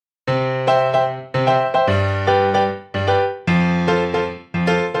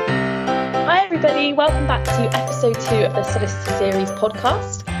Hi everybody, welcome back to episode 2 of the Solicitors series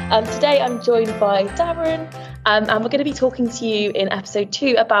podcast. Today I'm joined by Darren and we're going to be talking to you in episode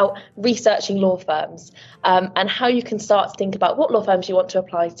 2 about researching law firms and how you can start to think about what law firms you want to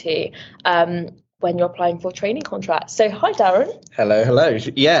apply to when you're applying for training contracts. So hi Darren. Hello.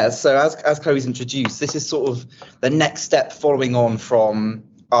 Yeah, so as Chloe's introduced, this is sort of the next step following on from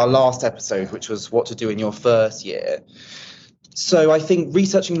our last episode, which was what to do in your first year. So I think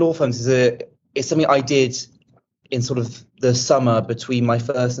researching law firms is something I did in sort of the summer between my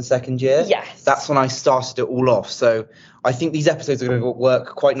first and second year. Yes. That's when I started it all off. So I think these episodes are going to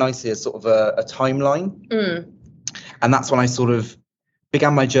work quite nicely as sort of a timeline. And that's when I sort of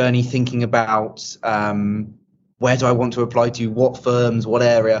began my journey thinking about where do I want to apply to, what firms, what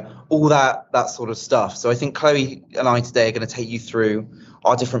area, all that sort of stuff. So I think Chloe and I today are going to take you through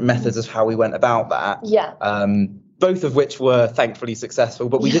our different methods of how we went about that. Yeah. Both of which were thankfully successful,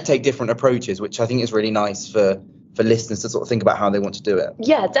 but we did take different approaches, which I think is really nice for listeners to sort of think about how they want to do it.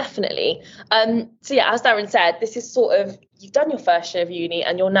 Yeah, definitely. So yeah, as Darren said, this is sort of, you've done your first year of uni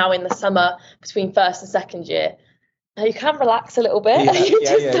and you're now in the summer between first and second year. Now you can relax a little bit. You've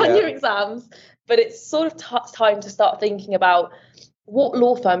just done your exams, but it's sort of time to start thinking about what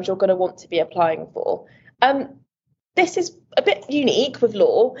law firms you're going to want to be applying for. This is a bit unique with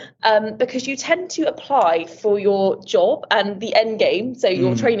law because you tend to apply for your job and the end game, so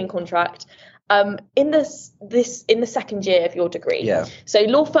your training contract, in the second year of your degree. Yeah. So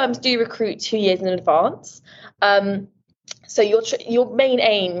law firms do recruit 2 years in advance. So your main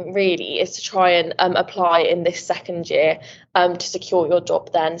aim really is to try and apply in this second year to secure your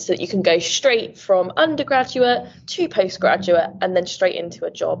job then, so that you can go straight from undergraduate to postgraduate and then straight into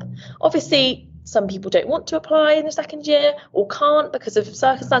a job. Obviously, some people don't want to apply in the second year or can't because of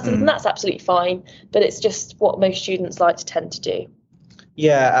circumstances, and that's absolutely fine. But it's just what most students like to tend to do.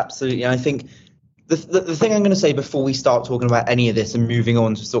 Yeah, absolutely. And I think the thing I'm going to say before we start talking about any of this and moving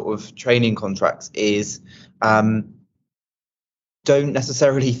on to sort of training contracts is don't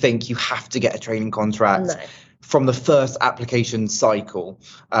necessarily think you have to get a training contract from the first application cycle.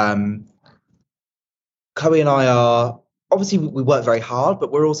 Chloe and I are, obviously we work very hard,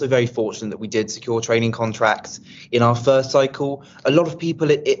 but we're also very fortunate that we did secure training contracts in our first cycle. A lot of people,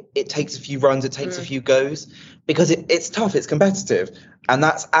 it takes a few runs, it takes a few goes, because it's tough, it's competitive, and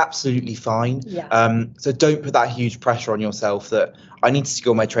that's absolutely fine. Yeah. So don't put that huge pressure on yourself that I need to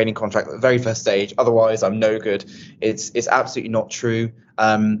secure my training contract at the very first stage, otherwise I'm no good. It's absolutely not true.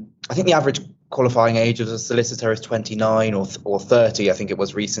 I think the average qualifying age of a solicitor is 29 or 30, I think it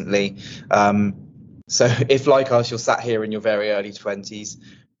was recently. So if, like us, you're sat here in your very early 20s,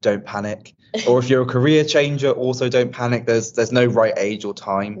 don't panic. Or if you're a career changer, also don't panic. There's no right age or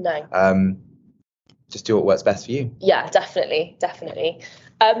time. No. Just do what works best for you. Yeah, definitely.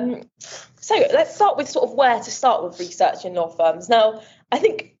 So let's start with sort of where to start with research in law firms. Now, I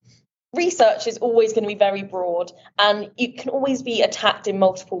think research is always going to be very broad and it can always be attacked in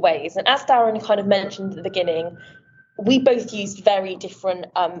multiple ways. And as Darren kind of mentioned at the beginning, we both used very different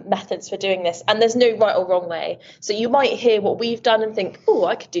methods for doing this, and there's no right or wrong way. So you might hear what we've done and think, oh,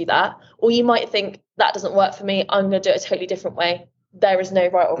 I could do that. Or you might think, that doesn't work for me, I'm going to do it a totally different way. There is no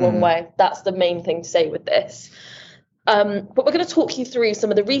right or wrong way. That's the main thing to say with this. But we're going to talk you through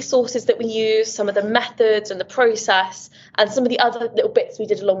some of the resources that we use, some of the methods and the process, and some of the other little bits we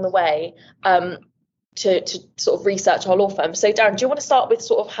did along the way to sort of research our law firm. So Darren, do you want to start with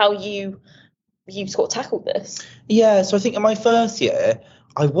sort of how you sort of tackled this? Yeah, so I think in my first year,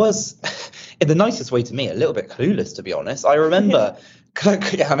 I was, in the nicest way to me, a little bit clueless, to be honest. I remember, and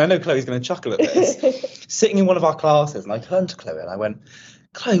I know Chloe's going to chuckle at this, sitting in one of our classes, and I turned to Chloe and I went,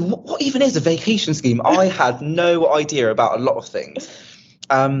 Chloe, what even is a vacation scheme? I had no idea about a lot of things.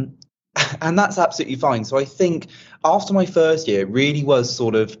 And that's absolutely fine. So I think after my first year, it really was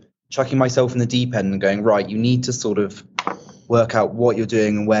sort of chucking myself in the deep end and going, right, you need to sort of work out what you're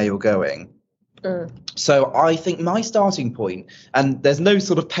doing and where you're going. So I think my starting point, and there's no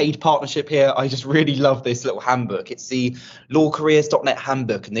sort of paid partnership here, I just really love this little handbook. It's the lawcareers.net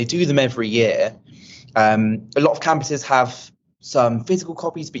handbook, and they do them every year. A lot of campuses have some physical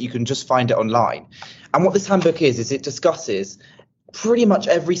copies, but you can just find it online. And what this handbook is it discusses pretty much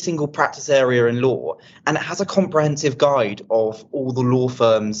every single practice area in law, and it has a comprehensive guide of all the law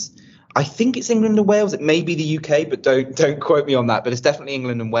firms. I think it's England and Wales. It may be the UK, but don't quote me on that, but it's definitely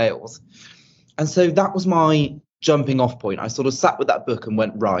England and Wales. And so that was my jumping off point. I sort of sat with that book and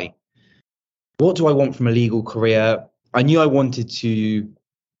went, right, what do I want from a legal career? I knew I wanted to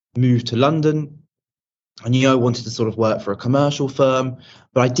move to London. I knew I wanted to sort of work for a commercial firm,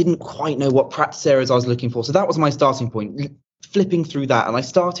 but I didn't quite know what practice areas I was looking for. So that was my starting point, flipping through that. And I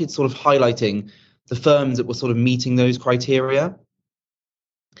started sort of highlighting the firms that were sort of meeting those criteria.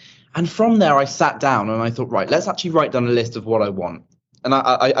 And from there, I sat down and I thought, right, let's actually write down a list of what I want. And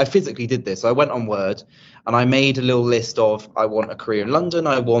I physically did this. So I went on Word and I made a little list of, I want a career in London.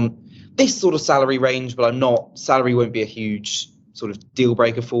 I want this sort of salary range, but salary won't be a huge sort of deal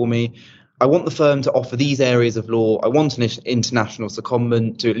breaker for me. I want the firm to offer these areas of law. I want an international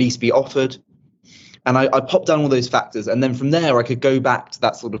secondment to at least be offered. And I popped down all those factors. And then from there, I could go back to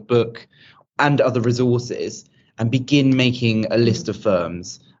that sort of book and other resources and begin making a list of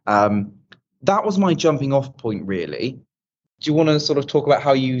firms. That was my jumping off point, really. Do you want to sort of talk about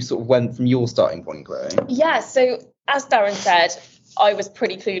how you sort of went from your starting point, Chloe? Yeah, so as Darren said, I was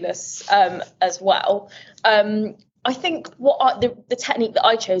pretty clueless as well. I think the technique that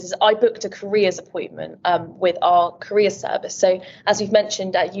I chose is I booked a careers appointment with our careers service. So as we've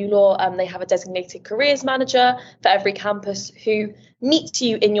mentioned at ULaw, they have a designated careers manager for every campus who meets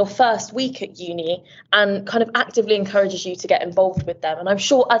you in your first week at uni and kind of actively encourages you to get involved with them. And I'm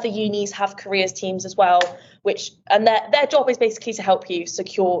sure other unis have careers teams as well, and their job is basically to help you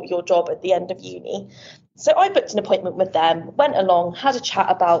secure your job at the end of uni. So I booked an appointment with them, went along, had a chat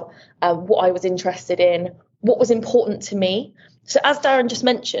about what I was interested in, what was important to me. So as Darren just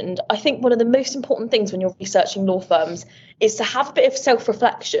mentioned, I think one of the most important things when you're researching law firms is to have a bit of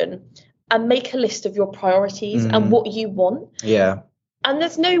self-reflection and make a list of your priorities and what you want. Yeah. And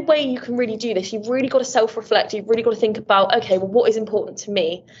there's no way you can really do this. You've really got to self-reflect. You've really got to think about, okay, well, what is important to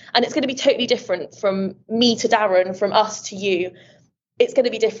me? And it's going to be totally different from me to Darren, from us to you. It's going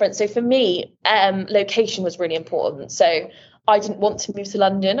to be different. So for me, location was really important. So I didn't want to move to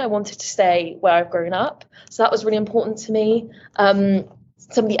London. I wanted to stay where I've grown up. So that was really important to me. Some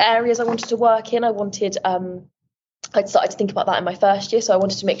of the areas I wanted to work in, I'd started to think about that in my first year. So I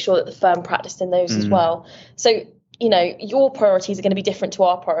wanted to make sure that the firm practiced in those as well. So, your priorities are going to be different to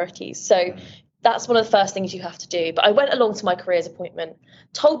our priorities. So that's one of the first things you have to do. But I went along to my careers appointment,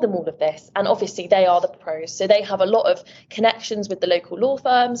 told them all of this, and obviously they are the pros. So they have a lot of connections with the local law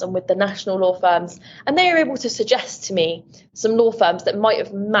firms and with the national law firms, and they are able to suggest to me some law firms that might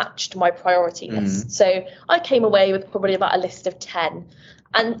have matched my priority list. So I came away with probably about a list of 10,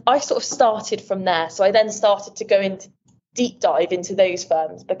 and I sort of started from there. So I then started to go into deep dive into those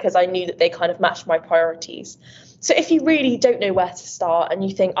firms because I knew that they kind of matched my priorities. So if you really don't know where to start and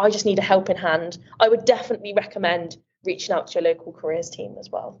you think, I just need a helping hand, I would definitely recommend reaching out to your local careers team as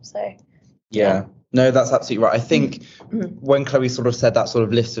well. So yeah. No, that's absolutely right. I think when Chloe sort of said that sort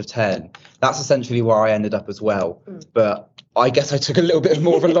of list of 10, that's essentially where I ended up as well. But I guess I took a little bit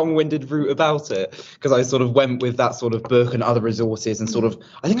more of a long-winded route about it because I sort of went with that sort of book and other resources and sort of,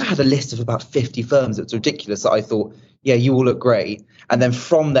 I think I had a list of about 50 firms. It's ridiculous that I thought, yeah, you all look great. And then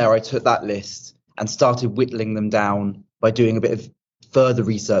from there, I took that list and started whittling them down by doing a bit of further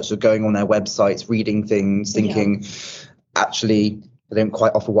research, so going on their websites, reading things, thinking, actually, they don't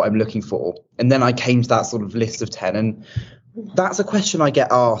quite offer what I'm looking for. And then I came to that sort of list of 10. And that's a question I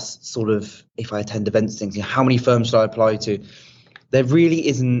get asked sort of if I attend events, things, how many firms should I apply to? There really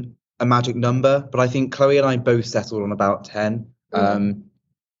isn't a magic number, but I think Chloe and I both settled on about 10.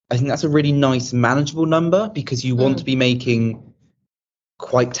 I think that's a really nice, manageable number because you want to be making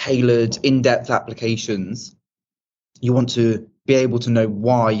quite tailored, in-depth applications. You want to be able to know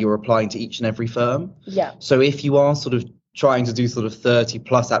why you're applying to each and every firm. Yeah. So if you are sort of trying to do sort of 30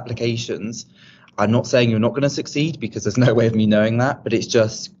 plus applications, I'm not saying you're not going to succeed because there's no way of me knowing that, but it's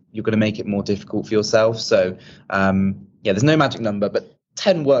just you're going to make it more difficult for yourself. So there's no magic number, but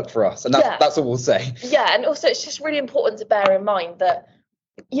 10 worked for us, and that's all we'll say. Yeah, and also it's just really important to bear in mind that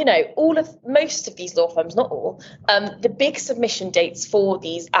most of these law firms, not all, the big submission dates for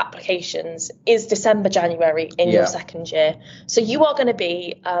these applications is December, January in your second year. So you are going to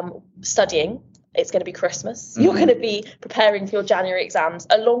be studying. It's going to be Christmas. You're going to be preparing for your January exams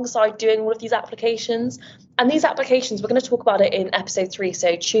alongside doing all of these applications. And these applications, we're going to talk about it in episode 3,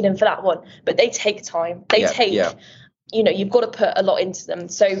 so tune in for that one. But they take time. They take, you've got to put a lot into them.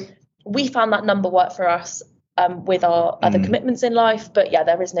 So we found that number worked for us with our other commitments in life. But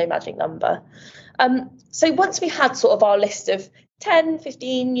there is no magic number. So once we had sort of our list of 10,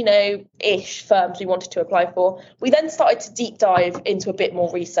 15, ish firms we wanted to apply for, we then started to deep dive into a bit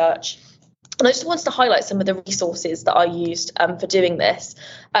more research. And I just wanted to highlight some of the resources that I used for doing this.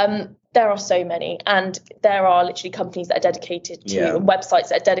 There are so many, and there are literally companies that are dedicated to and websites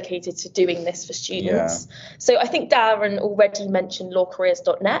that are dedicated to doing this for students. So I think Darren already mentioned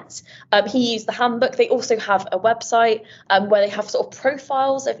lawcareers.net. He used the handbook. They also have a website where they have sort of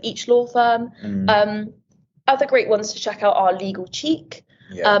profiles of each law firm. Other great ones to check out are Legal Cheek,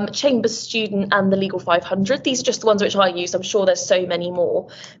 Chambers Student, and the Legal 500. These are just the ones which I use. I'm sure there's so many more,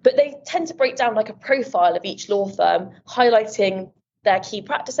 but they tend to break down like a profile of each law firm, highlighting their key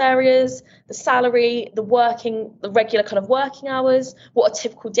practice areas, the salary, the regular kind of working hours, what a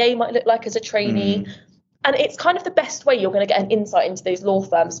typical day might look like as a trainee. And it's kind of the best way you're going to get an insight into those law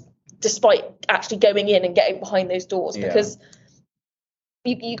firms, despite actually going in and getting behind those doors, because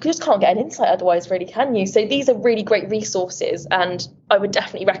you just can't get an insight otherwise, really, can you? So these are really great resources, and I would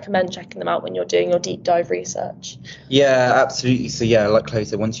definitely recommend checking them out when you're doing your deep dive research. Yeah, absolutely. So yeah, like Chloe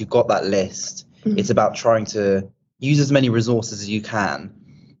said, once you've got that list, it's about trying to use as many resources as you can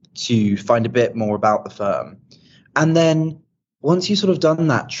to find a bit more about the firm. And then once you've sort of done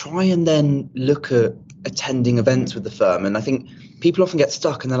that, try and then look at attending events with the firm. And I think people often get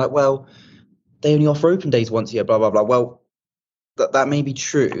stuck and they're like, well, they only offer open days once a year, blah, blah, blah. Well, that may be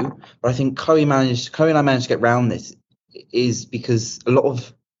true, but I think Chloe and I managed to get around this is because a lot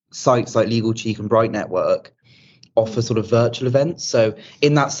of sites like Legal Cheek and Bright Network offer sort of virtual events. So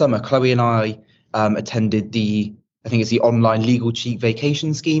in that summer, Chloe and I attended the online Legal Cheek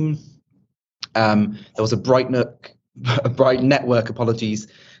vacation scheme. There was a Bright Network,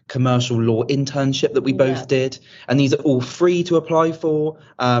 commercial law internship that we both did, and these are all free to apply for.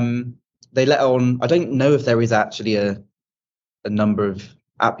 They let on, I don't know if there is actually a number of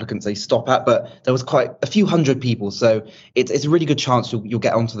applicants they stop at, but there was quite a few hundred people, so it's a really good chance you'll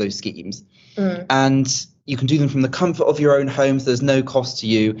get onto those schemes. And you can do them from the comfort of your own home, so there's no cost to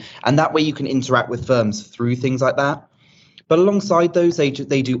you, and that way you can interact with firms through things like that. But alongside those, they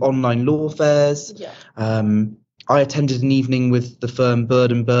do online law fairs. I attended an evening with the firm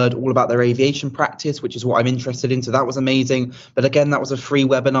Bird & Bird, all about their aviation practice, which is what I'm interested in, so that was amazing. But again, that was a free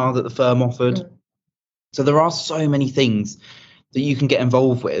webinar that the firm offered. So there are so many things that you can get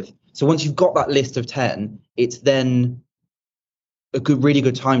involved with. So once you've got that list of 10, it's then a really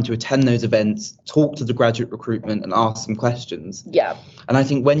good time to attend those events, talk to the graduate recruitment and ask some questions. And I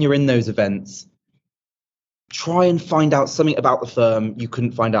think when you're in those events, try and find out something about the firm you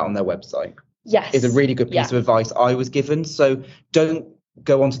couldn't find out on their website. Is a really good piece of advice I was given. So don't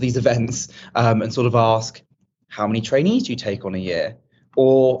go onto these events and sort of ask, how many trainees do you take on a year?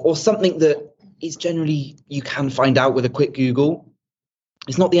 Or something that is generally you can find out with a quick Google.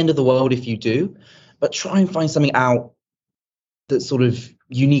 It's not the end of the world if you do, but try and find something out that's sort of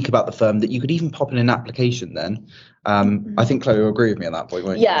unique about the firm that you could even pop in an application then. I think Chloe will agree with me on that point,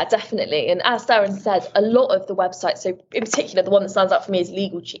 won't you? Yeah, definitely. And as Darren said, a lot of the websites, so in particular, the one that stands out for me is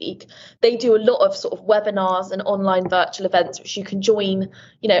Legal Cheek. They do a lot of sort of webinars and online virtual events, which you can join,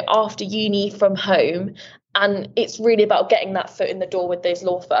 after uni from home. And it's really about getting that foot in the door with those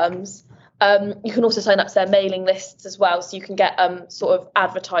law firms. You can also sign up to their mailing lists as well, so you can get sort of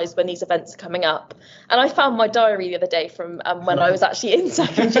advertised when these events are coming up. And I found my diary the other day from when I was actually in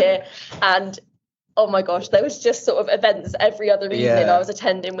second year, and oh my gosh, there was just sort of events every other evening I was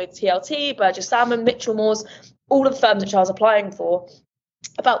attending with TLT, Burgess Salmon, Mitchell Moores, all of the firms which I was applying for,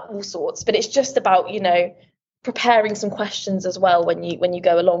 about all sorts. But it's just about, preparing some questions as well when you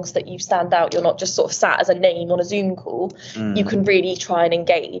go along, so that you stand out. You're not just sort of sat as a name on a Zoom call. You can really try and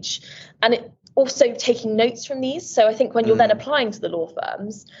engage. And it also taking notes from these. So I think when you're then applying to the law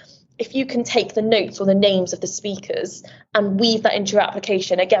firms, if you can take the notes or the names of the speakers and weave that into your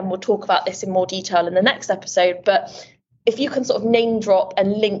application, again, we'll talk about this in more detail in the next episode, but if you can sort of name drop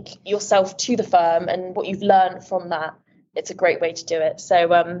and link yourself to the firm and what you've learned from that, it's a great way to do it.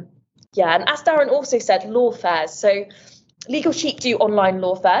 So and as Darren also said, law fairs. So Legal Cheek do online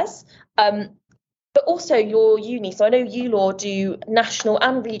law fairs, but also your uni. So I know ULaw do national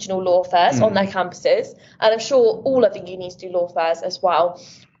and regional law fairs on their campuses, and I'm sure all other unis do law fairs as well.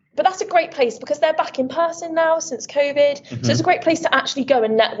 But that's a great place because they're back in person now since COVID. So it's a great place to actually go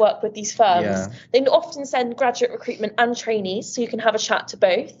and network with these firms. They often send graduate recruitment and trainees, so you can have a chat to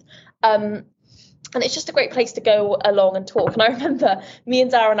both. And it's just a great place to go along and talk. And I remember me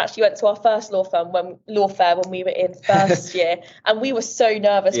and Darren actually went to our first law fair when we were in first year, and we were so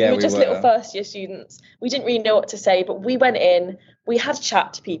nervous. We were just little first year students. We didn't really know what to say, but we went in, we had a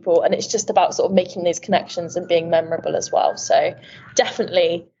chat to people, and it's just about sort of making those connections and being memorable as well. So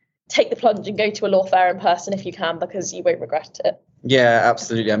definitely take the plunge and go to a law fair in person if you can, because you won't regret it. Yeah,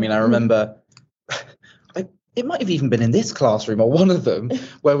 absolutely. I mean, I remember it might have even been in this classroom or one of them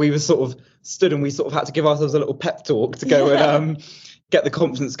where we were sort of stood and we sort of had to give ourselves a little pep talk to go and get the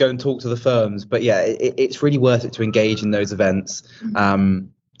confidence to go and talk to the firms. But yeah, it's really worth it to engage in those events.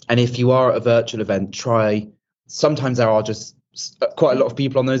 And if you are at a virtual event, sometimes there are just quite a lot of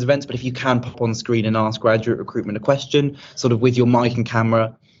people on those events, but if you can pop on screen and ask graduate recruitment a question, sort of with your mic and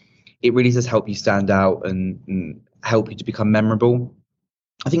camera, it really does help you stand out and help you to become memorable.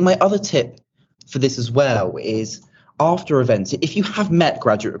 I think my other tip for this as well is after events, if you have met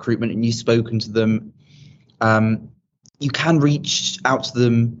graduate recruitment and you've spoken to them, you can reach out to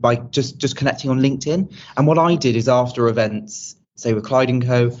them by just connecting on LinkedIn. And what I did is after events, say with Clyde &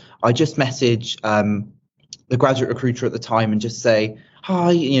 Co, I just message the graduate recruiter at the time and just say,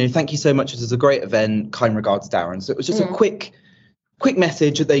 hi, thank you so much. This is a great event. Kind regards, Darren. So it was just a quick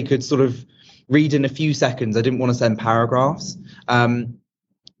message that they could sort of read in a few seconds. I didn't want to send paragraphs,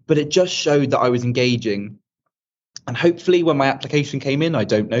 but it just showed that I was engaging. And hopefully when my application came in, I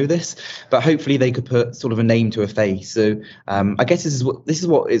don't know this, but hopefully they could put sort of a name to a face. So I guess this is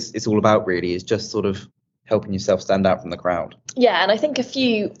what it's all about, really, is just sort of helping yourself stand out from the crowd. Yeah, and I think a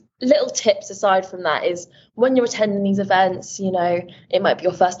few little tips aside from that is when you're attending these events, it might be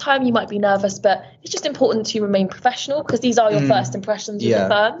your first time, you might be nervous, but it's just important to remain professional because these are your first impressions with the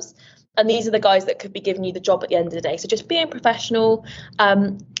firms. And these are the guys that could be giving you the job at the end of the day. So just being professional,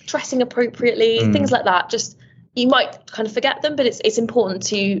 dressing appropriately, things like that. Just, you might kind of forget them, but it's important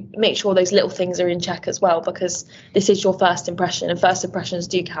to make sure those little things are in check as well, because this is your first impression and first impressions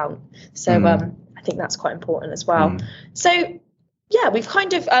do count. So I think that's quite important as well. So yeah, we've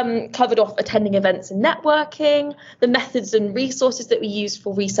kind of covered off attending events and networking, the methods and resources that we use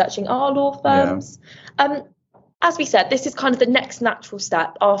for researching our law firms. As we said, this is kind of the next natural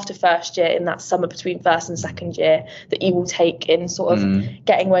step after first year, in that summer between first and second year, that you will take in sort of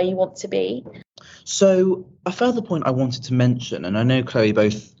getting where you want to be. So a further point I wanted to mention, and I know Chloe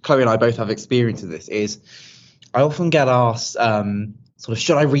and I both have experience of this, is I often get asked sort of,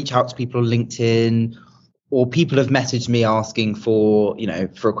 should I reach out to people on LinkedIn, or people have messaged me asking for,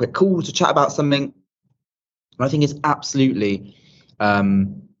 for a quick call to chat about something. And I think it's absolutely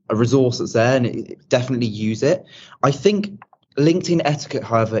a resource that's there, and definitely use it. I think LinkedIn etiquette,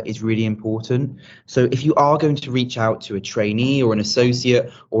 however, is really important. So if you are going to reach out to a trainee or an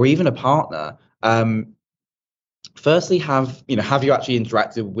associate or even a partner, firstly, have you actually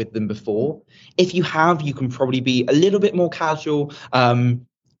interacted with them before? If you have, you can probably be a little bit more casual,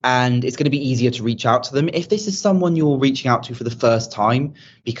 and it's going to be easier to reach out to them. If this is someone you're reaching out to for the first time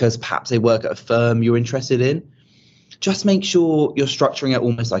because perhaps they work at a firm you're interested in, just make sure you're structuring it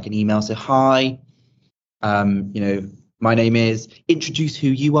almost like an email. So, hi, my name is, introduce who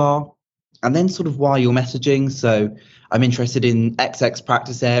you are, and then sort of why you're messaging. So I'm interested in XX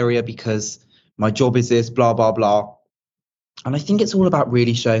practice area because my job is this, blah, blah, blah. And I think it's all about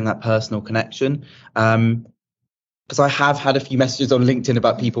really showing that personal connection. Because I have had a few messages on LinkedIn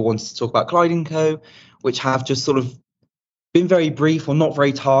about people wanting to talk about Clyde & Co, which have just sort of been very brief or not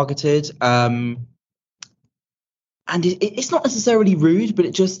very targeted. And it's not necessarily rude, but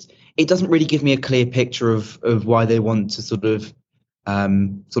it doesn't really give me a clear picture of why they want to sort of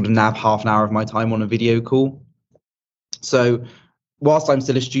nab half an hour of my time on a video call. So whilst I'm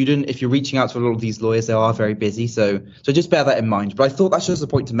still a student, if you're reaching out to a lot of these lawyers, they are very busy. So just bear that in mind. But I thought that's just a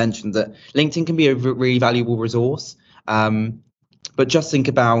point to mention, that LinkedIn can be a really valuable resource. But just think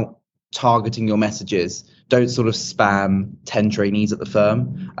about targeting your messages. Don't sort of spam 10 trainees at the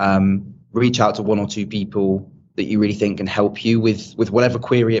firm. Reach out to one or two people that you really think can help you with whatever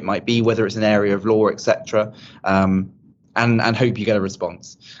query it might be, whether it's an area of law, etc. And hope you get a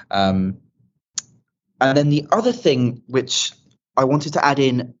response. And then the other thing which I wanted to add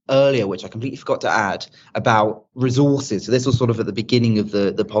in earlier, which I completely forgot to add, about resources. So this was sort of at the beginning of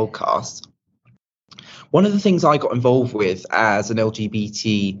the podcast. One of the things I got involved with as an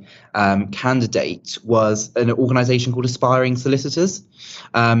LGBT candidate was an organisation called Aspiring Solicitors.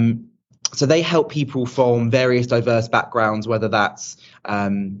 So they help people from various diverse backgrounds, whether that's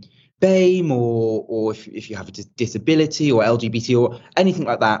BAME or if you have a disability or LGBT or anything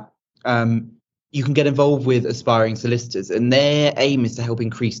like that. You can get involved with Aspiring Solicitors, and their aim is to help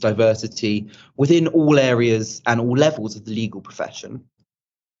increase diversity within all areas and all levels of the legal profession.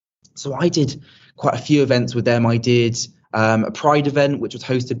 So I did quite a few events with them. I did a Pride event, which was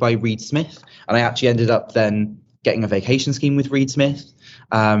hosted by Reed Smith, and I actually ended up then getting a vacation scheme with Reed Smith.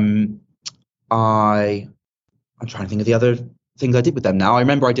 I'm trying to think of the other things I did with them now. I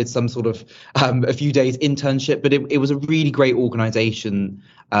remember I did some sort of a few days internship, but it was a really great organisation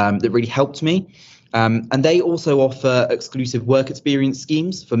that really helped me. And they also offer exclusive work experience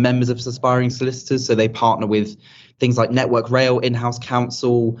schemes for members of Aspiring Solicitors. So they partner with things like Network Rail, In-House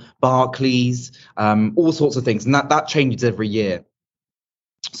Counsel, Barclays, all sorts of things. And that changes every year.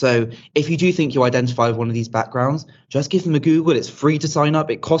 So if you do think you identify with one of these backgrounds, just give them a Google. It's free to sign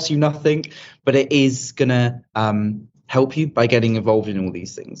up. It costs you nothing, but it is going to help you by getting involved in all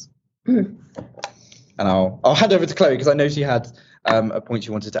these things. And I'll hand over to Chloe because I know she had a points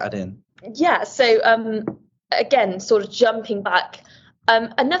you wanted to add in? Yeah, so again, sort of jumping back,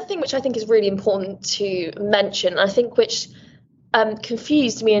 another thing which I think is really important to mention, I think which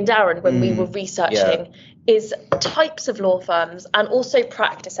confused me and Darren when we were researching, is types of law firms and also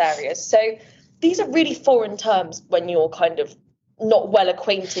practice areas. So these are really foreign terms when you're kind of not well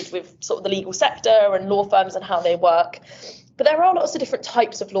acquainted with sort of the legal sector and law firms and how they work. But there are lots of different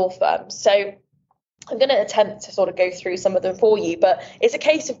types of law firms. So I'm going to attempt to sort of go through some of them for you, but it's a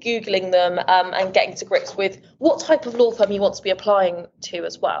case of Googling them and getting to grips with what type of law firm you want to be applying to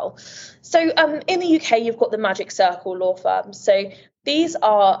as well. So in the UK, you've got the Magic Circle law firms. So these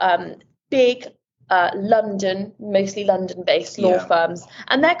are big London, mostly London-based law firms,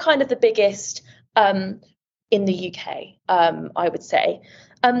 and they're kind of the biggest in the UK, I would say.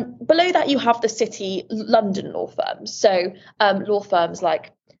 Below that, you have the City London law firms. So law firms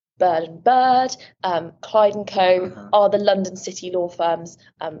like Bird and Bird, Clyde and Co. are the London City law firms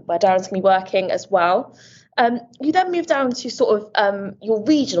where Darren's going to be working as well. You then move down to sort of your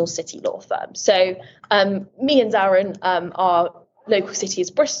regional city law firms. So me and Darren, our local city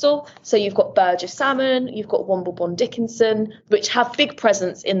is Bristol. So you've got Burgess Salmon, you've got Womblebond Dickinson, which have big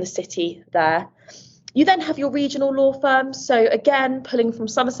presence in the city there. You then have your regional law firms. So again, pulling from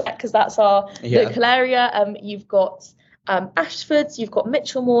Somerset, because that's our local area, you've got Ashfords, you've got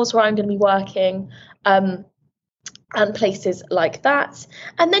Mitchell Moores, where I'm going to be working, and places like that.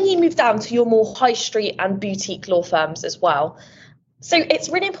 And then you move down to your more high street and boutique law firms as well. So it's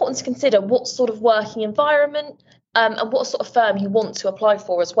really important to consider what sort of working environment and what sort of firm you want to apply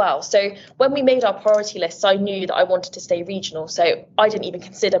for as well. So when we made our priority lists, I knew that I wanted to stay regional. So I didn't even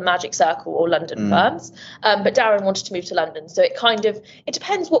consider Magic Circle or London firms, but Darren wanted to move to London. So it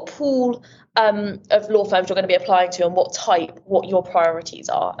depends what pool of law firms you're going to be applying to and what your priorities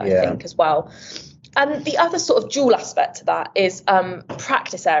are, I think, as well. And the other sort of dual aspect to that is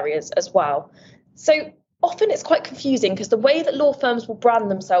practice areas as well. So often it's quite confusing because the way that law firms will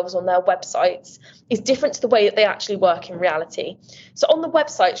brand themselves on their websites is different to the way that they actually work in reality. So on the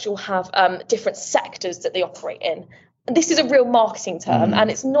websites, you'll have different sectors that they operate in. And this is a real marketing term,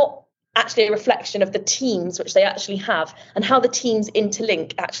 and it's not actually a reflection of the teams which they actually have and how the teams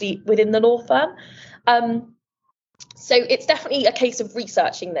interlink actually within the law firm. So it's definitely a case of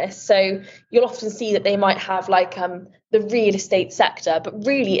researching this. So you'll often see that they might have like the real estate sector, but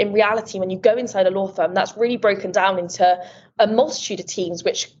really in reality, when you go inside a law firm, that's really broken down into a multitude of teams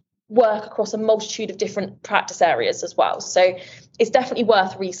which work across a multitude of different practice areas as well. So it's definitely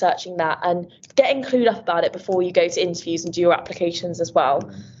worth researching that and getting clued up about it before you go to interviews and do your applications as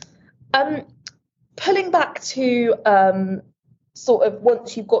well. Pulling back to sort of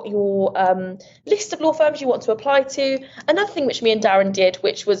once you've got your list of law firms you want to apply to, another thing which me and Darren did,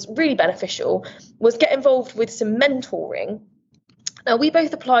 which was really beneficial, was get involved with some mentoring. Now, we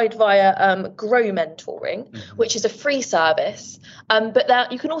both applied via Grow Mentoring, which is a free service, but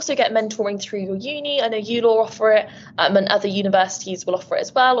that you can also get mentoring through your uni. I know ULaw offer it, and other universities will offer it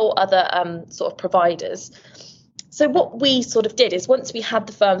as well, or other sort of providers. So what we sort of did is once we had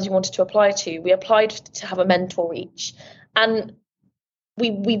the firms we wanted to apply to, we applied to have a mentor each. And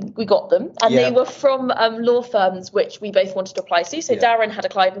we got them, and they were from law firms which we both wanted to apply to. So Darren had a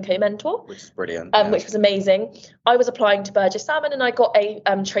Clyde and Co mentor, which is brilliant, which was amazing. I was applying to Burgess Salmon, and I got a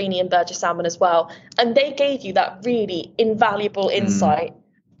trainee in Burgess Salmon as well. And they gave you that really invaluable insight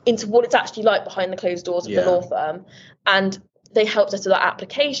into what it's actually like behind the closed doors of the law firm. And they helped us with our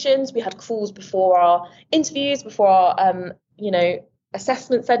applications. We had calls before our interviews, before our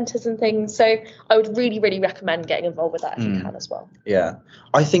assessment centres and things. So I would really, really recommend getting involved with that if you can as well. Yeah.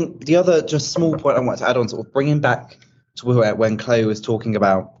 I think the other just small point I want to add on, sort of bringing back to when Chloe was talking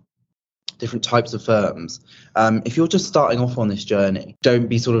about different types of firms, if you're just starting off on this journey, don't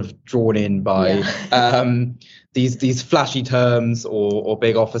be sort of drawn in by these flashy terms or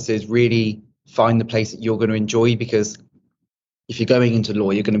big offices. Really find the place that you're going to enjoy, because if you're going into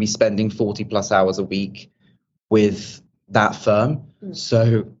law, you're going to be spending 40 plus hours a week with that firm.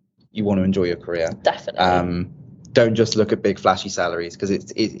 So you want to enjoy your career. Definitely. Don't just look at big flashy salaries, because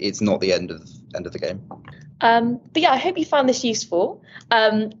it's not the end of the game. But yeah, I hope you found this useful.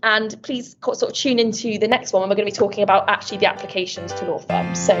 And please sort of tune into the next one when we're going to be talking about actually the applications to law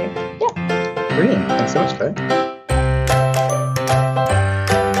firms. So yeah. Brilliant. Thanks so much, Chloe.